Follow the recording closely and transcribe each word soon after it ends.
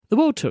The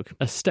world took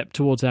a step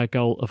towards our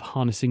goal of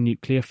harnessing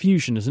nuclear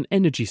fusion as an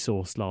energy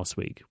source last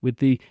week, with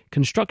the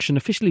construction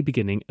officially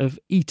beginning of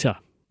ITER.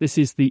 This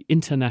is the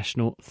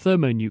International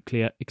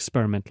Thermonuclear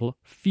Experimental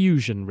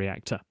Fusion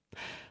Reactor.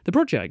 The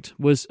project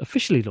was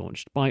officially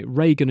launched by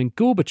Reagan and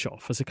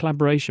Gorbachev as a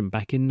collaboration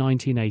back in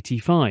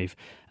 1985,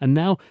 and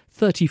now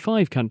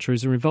 35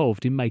 countries are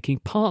involved in making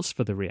parts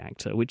for the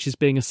reactor, which is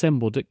being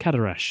assembled at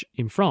Cadarache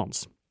in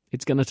France.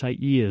 It's going to take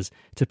years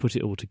to put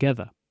it all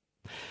together.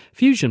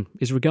 Fusion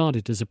is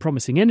regarded as a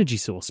promising energy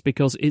source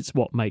because it's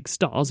what makes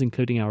stars,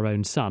 including our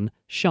own sun,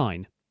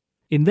 shine.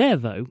 In there,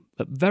 though,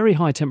 at very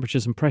high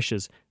temperatures and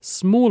pressures,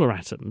 smaller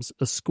atoms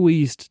are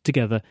squeezed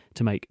together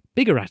to make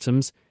bigger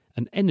atoms,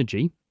 and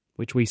energy,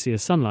 which we see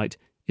as sunlight,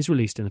 is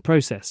released in the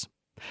process.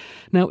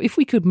 Now, if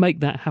we could make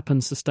that happen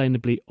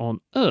sustainably on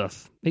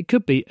Earth, it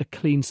could be a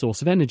clean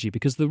source of energy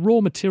because the raw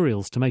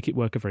materials to make it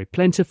work are very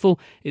plentiful,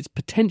 it's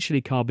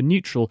potentially carbon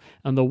neutral,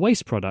 and the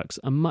waste products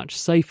are much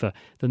safer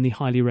than the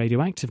highly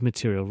radioactive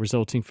material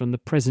resulting from the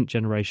present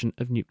generation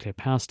of nuclear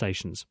power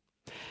stations.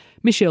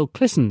 Michiel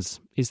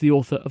Clissens is the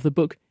author of the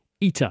book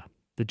ITER,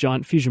 the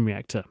Giant Fusion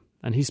Reactor,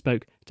 and he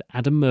spoke to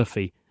Adam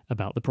Murphy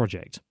about the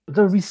project.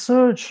 The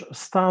research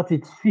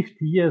started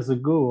 50 years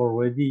ago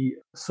already,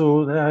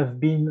 so there have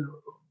been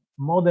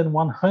more than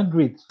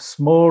 100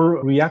 small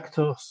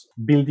reactors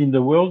built in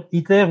the world.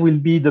 ITER will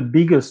be the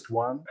biggest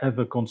one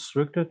ever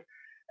constructed,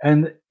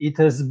 and it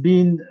has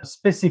been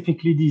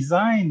specifically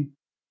designed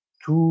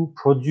to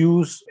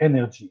produce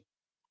energy.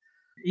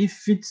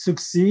 If it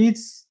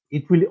succeeds,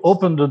 it will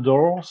open the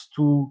doors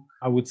to,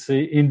 I would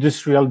say,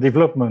 industrial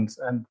development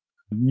and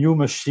new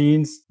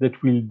machines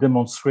that will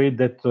demonstrate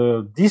that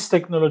this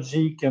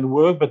technology can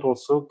work, but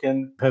also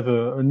can have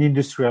an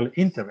industrial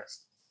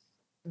interest.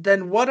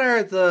 Then what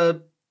are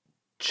the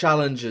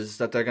challenges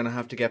that they're going to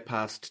have to get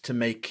past to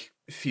make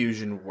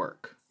fusion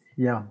work?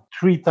 Yeah,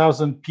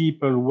 3,000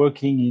 people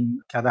working in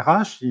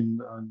Cadarache, in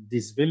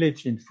this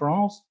village in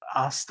France,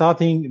 are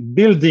starting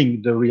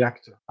building the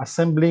reactor,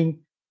 assembling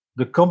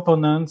the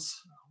components,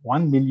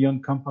 1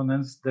 million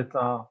components that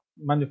are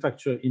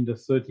manufactured in the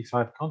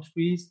 35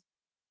 countries.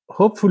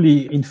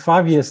 Hopefully, in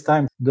 5 years'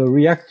 time, the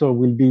reactor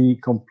will be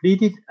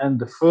completed and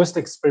the first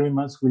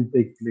experiments will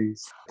take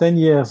place. 10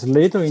 years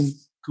later, in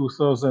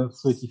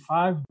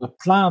 2035, the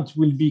plant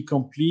will be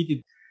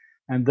completed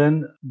and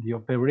then the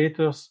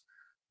operators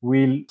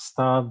will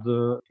start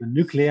the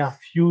nuclear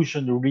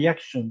fusion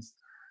reactions.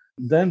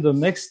 Then the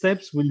next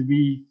steps will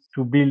be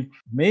to build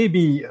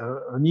maybe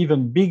an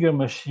even bigger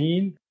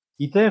machine.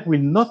 ITER will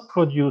not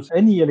produce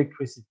any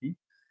electricity.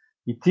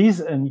 It is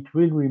and it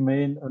will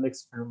remain an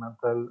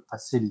experimental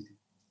facility.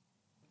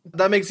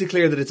 That makes it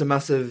clear that it's a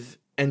massive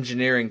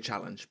engineering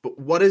challenge. But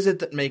what is it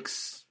that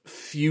makes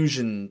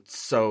fusion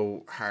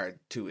so hard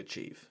to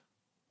achieve?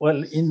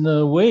 Well, in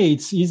a way,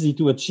 it's easy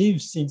to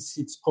achieve since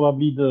it's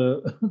probably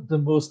the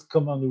most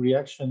common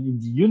reaction in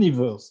the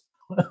universe.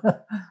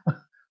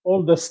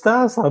 All the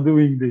stars are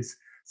doing this.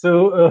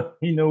 So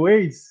in a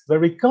way, it's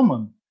very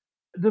common.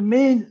 The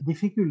main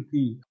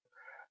difficulty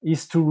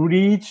is to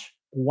reach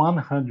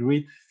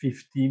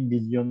 150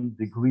 million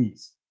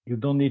degrees. You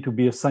don't need to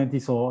be a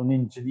scientist or an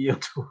engineer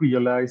to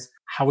realize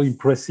how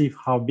impressive,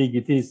 how big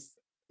it is.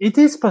 It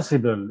is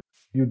possible.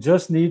 You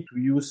just need to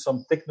use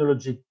some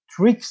technology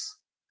tricks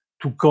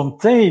to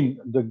contain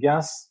the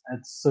gas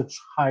at such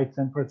high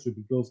temperature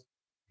because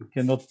you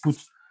cannot put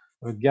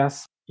a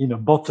gas in a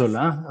bottle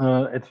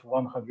at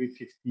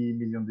 150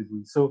 million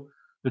degrees. So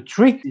the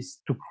trick is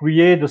to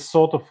create a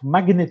sort of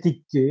magnetic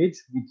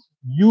cage with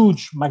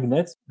huge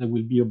magnets. There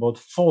will be about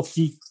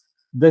 40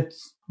 that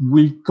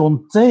will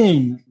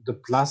contain the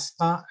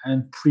plasma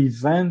and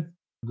prevent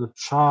the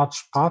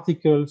charged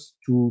particles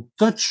to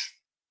touch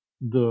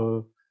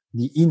the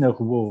inner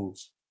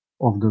walls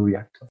of the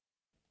reactor.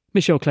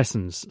 Michiel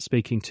Clissens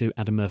speaking to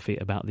Adam Murphy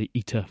about the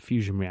ITER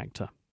fusion reactor.